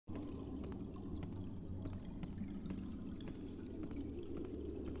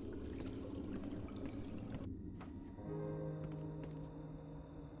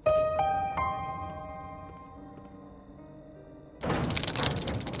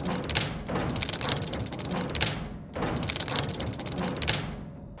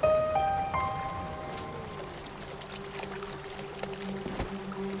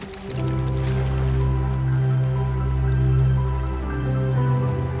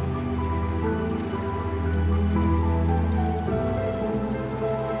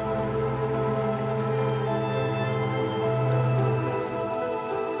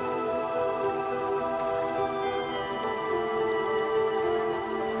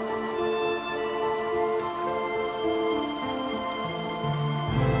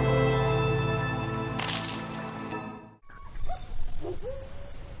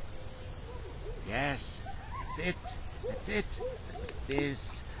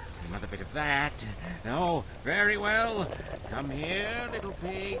this. Another bit of that. Oh, very well. Come here, little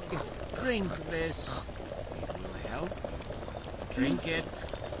pig. Drink this. It will help. Drink it.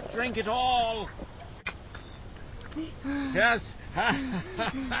 Drink it all. Yes. What?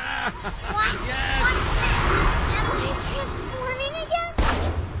 Yes. Am I transforming again?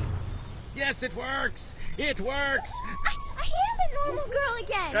 Yes, it works. It works. I am a normal girl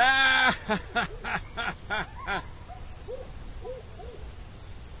again.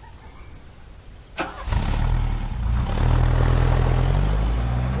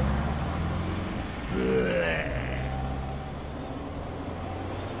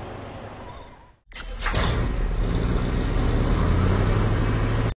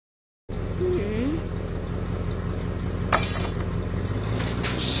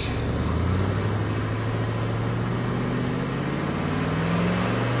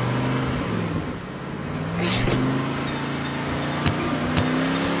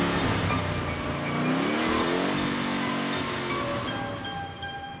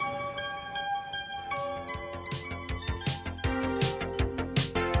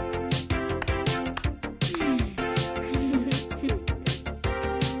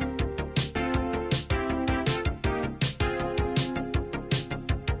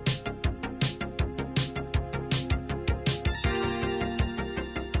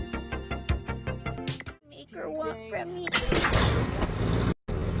 Make her walk from me.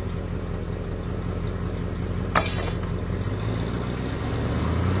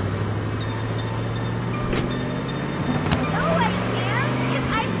 No, I can't. If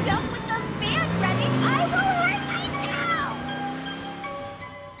I jump with the fan running, I will hurt myself.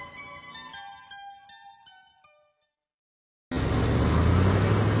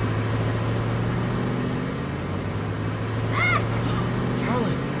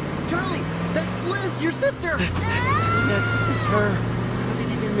 Charlie, that's Liz, your sister. Yes, it's her. How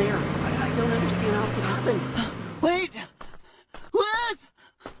did it get in there? I don't understand how it could happen. Wait! Liz!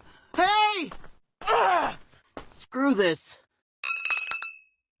 Hey! Screw this.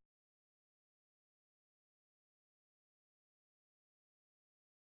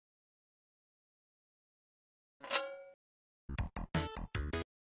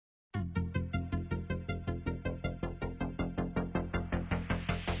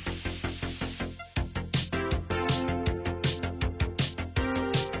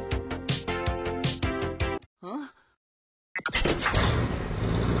 Huh?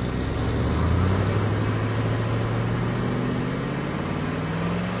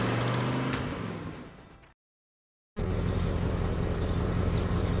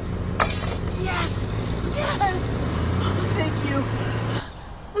 Yes! Yes! Oh, thank you.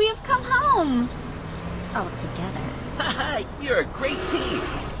 We have come home. All together. Hi, you're a great team.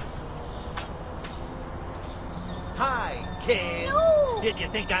 Hi, kids. No! Did you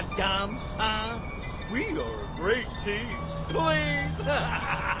think I'm dumb? Huh? We are a great team. Please.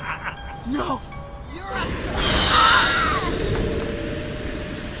 No! You're a...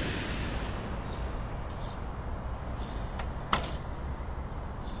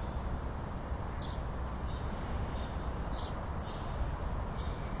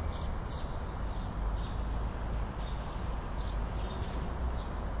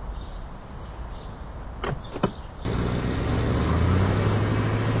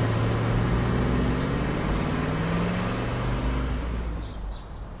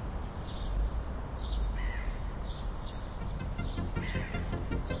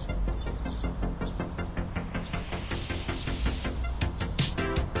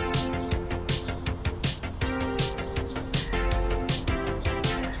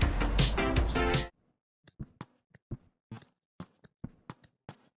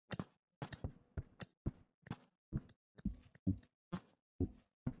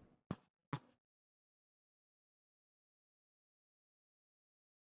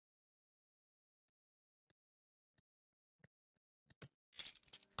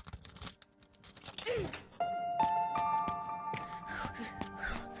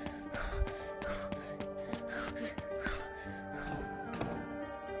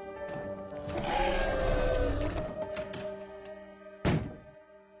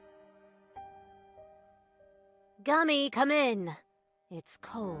 Gummy, come in. It's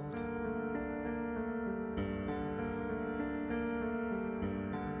cold.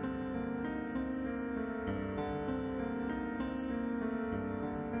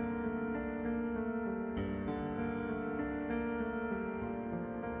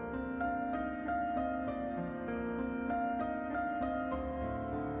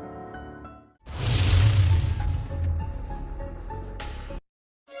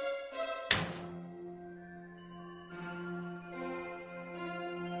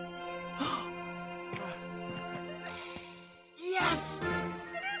 Yes!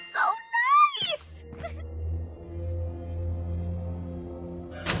 So nice!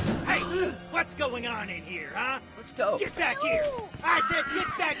 Hey, what's going on in here, huh? Let's go. Get back here! I said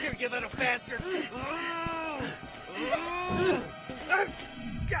get back here, you little bastard!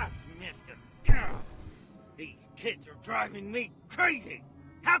 Just missed him. These kids are driving me crazy!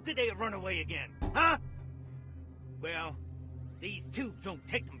 How could they have run away again, huh? Well, these tubes don't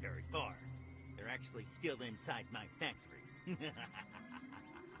take them very far. They're actually still inside my factory.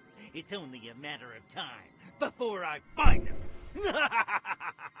 It's only a matter of time before I find them.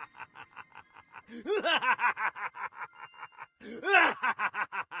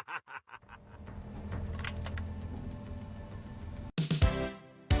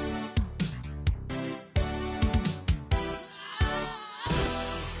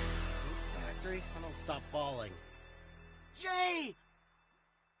 Factory, I don't stop falling. Jay!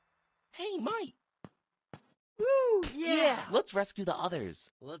 Hey, Mike! Woo! Yeah! Let's rescue the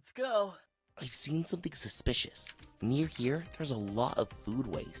others. Let's go. I've seen something suspicious. Near here, there's a lot of food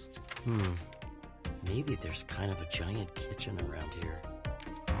waste. Maybe there's kind of a giant kitchen around here.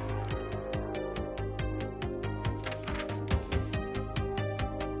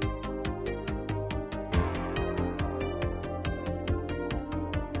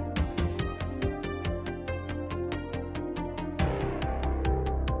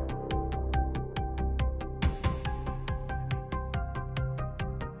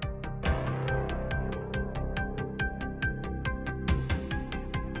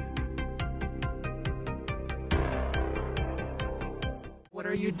 What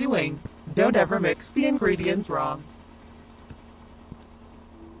are you doing? Don't ever mix the ingredients wrong.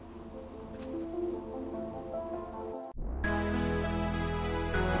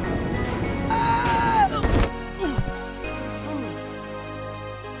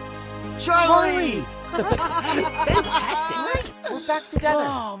 Charlie! Fantastic! We're back together.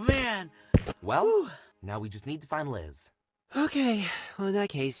 Oh, man. Well, now we just need to find Liz. Okay, well, in that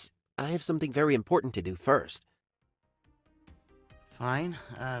case, I have something very important to do first. Fine.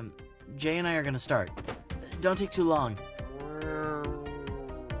 Jay and I are gonna start. Don't take too long.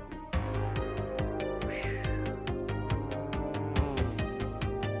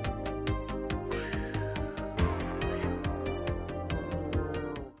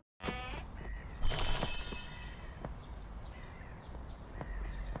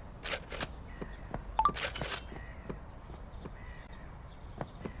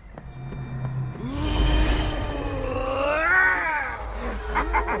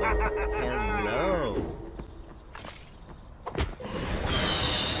 Hello.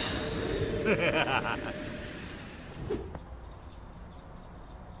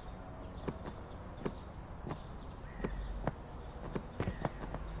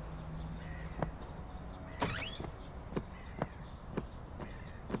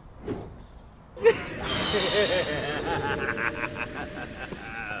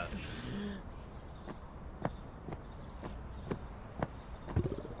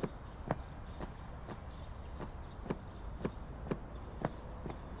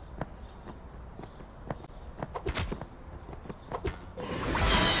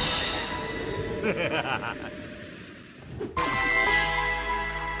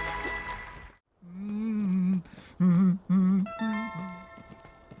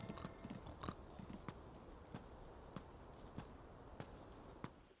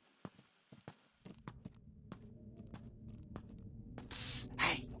 Psst,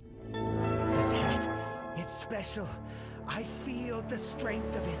 hey. This hat, it's special. I feel the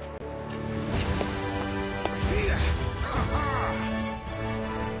strength of it.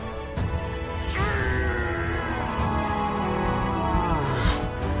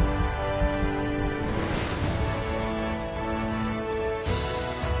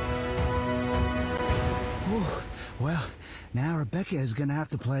 Well, now Rebecca is gonna have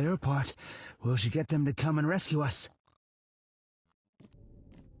to play her part. Will she get them to come and rescue us?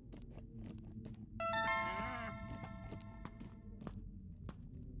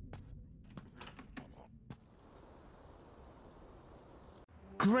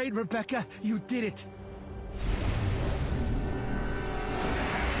 Great, Rebecca! You did it!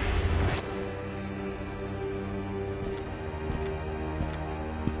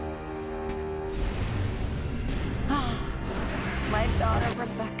 My daughter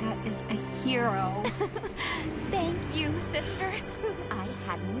Rebecca is a hero. Thank you, sister. I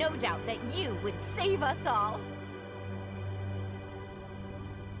had no doubt that you would save us all.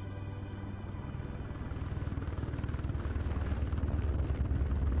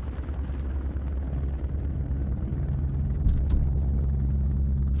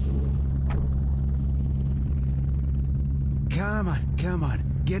 Come Come on.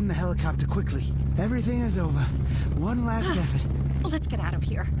 Get in the helicopter quickly. Everything is over. One last effort. Let's get out of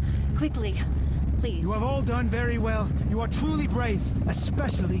here. Quickly. Please. You have all done very well. You are truly brave.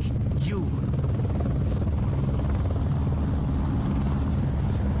 Especially you.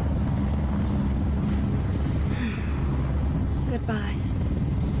 Goodbye,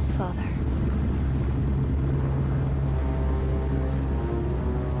 Father.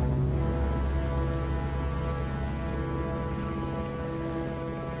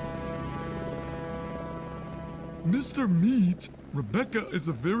 Mr. Meat, Rebecca is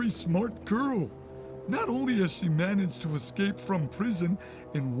a very smart girl. Not only has she managed to escape from prison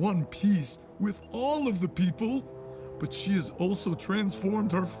in one piece with all of the people, but she has also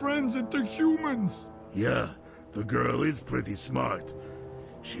transformed her friends into humans. Yeah, the girl is pretty smart.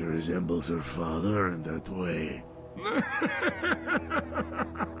 She resembles her father in that way.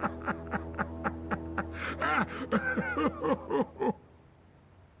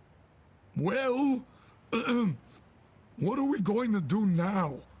 Well, what are we going to do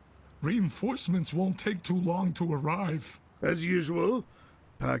now? Reinforcements won't take too long to arrive. As usual,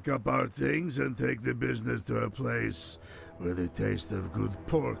 pack up our things and take the business to a place where the taste of good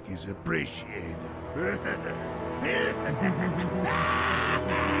pork is appreciated.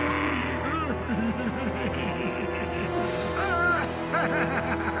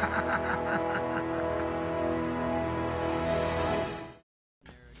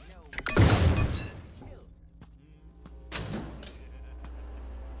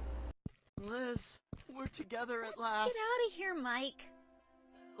 Liz, we're together at last. Get out of here, Mike.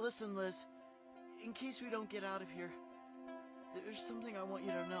 Listen, Liz, in case we don't get out of here, there's something I want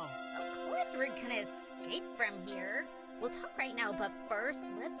you to know. Of course we're gonna escape from here. We'll talk right now, but first,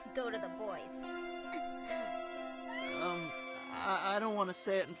 let's go to the boys. I don't want to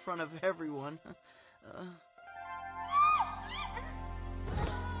say it in front of everyone.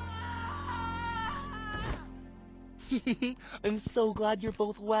 I'm so glad you're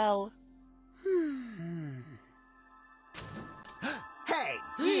both well. Hey,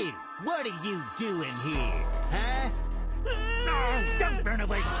 you! What are you doing here, huh? Oh, don't run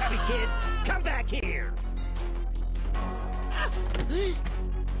away, chubby kid! Come back here!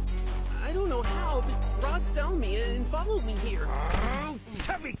 I don't know how, but Rod found me and followed me here. Oh,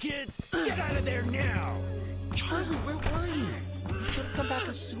 chubby kids! Get out of there now! Charlie, where were you? You should have come back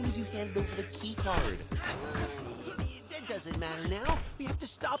as soon as you handed over the key card. That doesn't matter now. We have to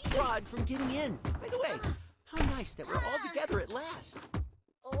stop Rod from getting in. By the way, how nice that we're all together at last.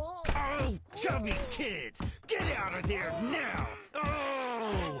 Oh, chubby kids! Get out of there now!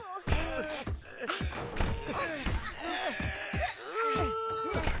 Oh!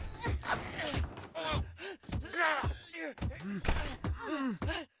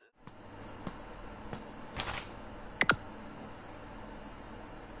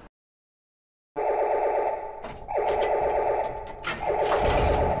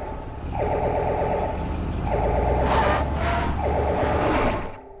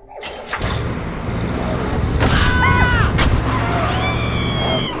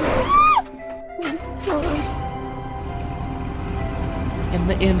 In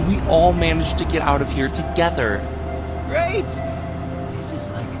the end, we all managed to get out of here together. Great! This is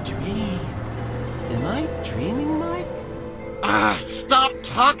like a dream. Am I dreaming, Mike? Stop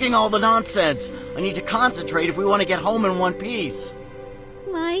talking all the nonsense! I need to concentrate if we want to get home in one piece.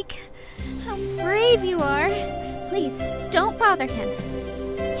 Mike, how brave you are. Please, don't bother him.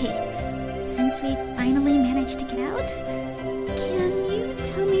 Hey, since we finally managed to get out, can you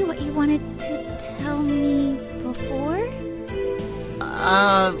tell me what you wanted to tell me before?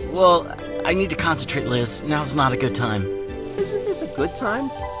 Well, I need to concentrate, Liz. Now's not a good time. Isn't this a good time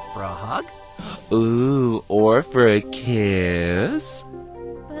for a hug? Ooh, or for a kiss?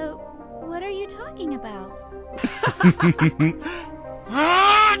 But what are you talking about?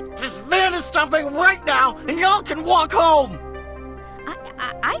 This van is stopping right now, and y'all can walk home!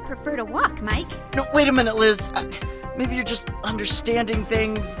 I prefer to walk, Mike. No, wait a minute, Liz. Maybe you're just understanding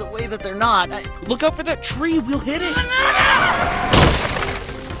things the way that they're not. Look out for that tree, we'll hit it!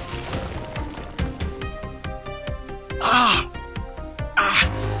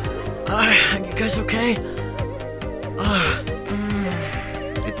 You guys okay?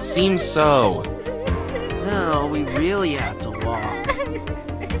 It seems so. No, we really have to walk.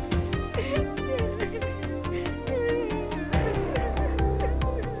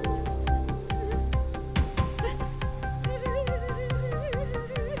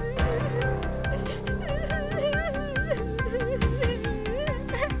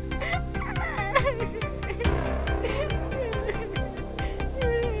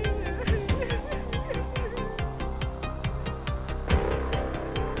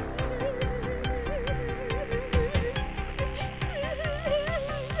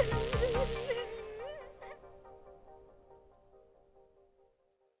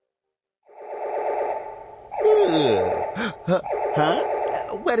 Huh?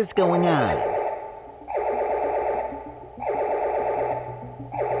 What is going on?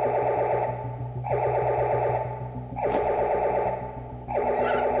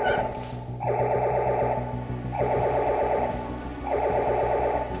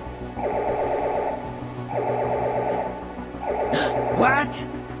 What?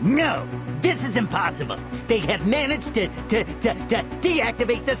 No, this is impossible. They have managed to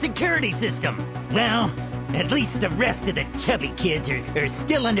deactivate the security system. Well, at least the rest of the chubby kids are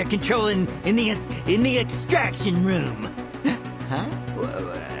still under control in the extraction room. Huh?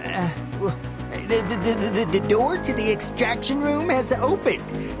 The door to the extraction room has opened.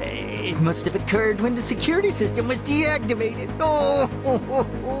 It must have occurred when the security system was deactivated. Oh.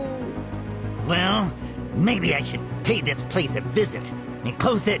 Well, maybe I should pay this place a visit and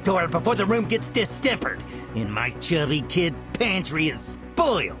close that door before the room gets distempered and my chubby kid pantry is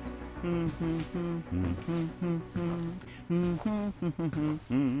spoiled.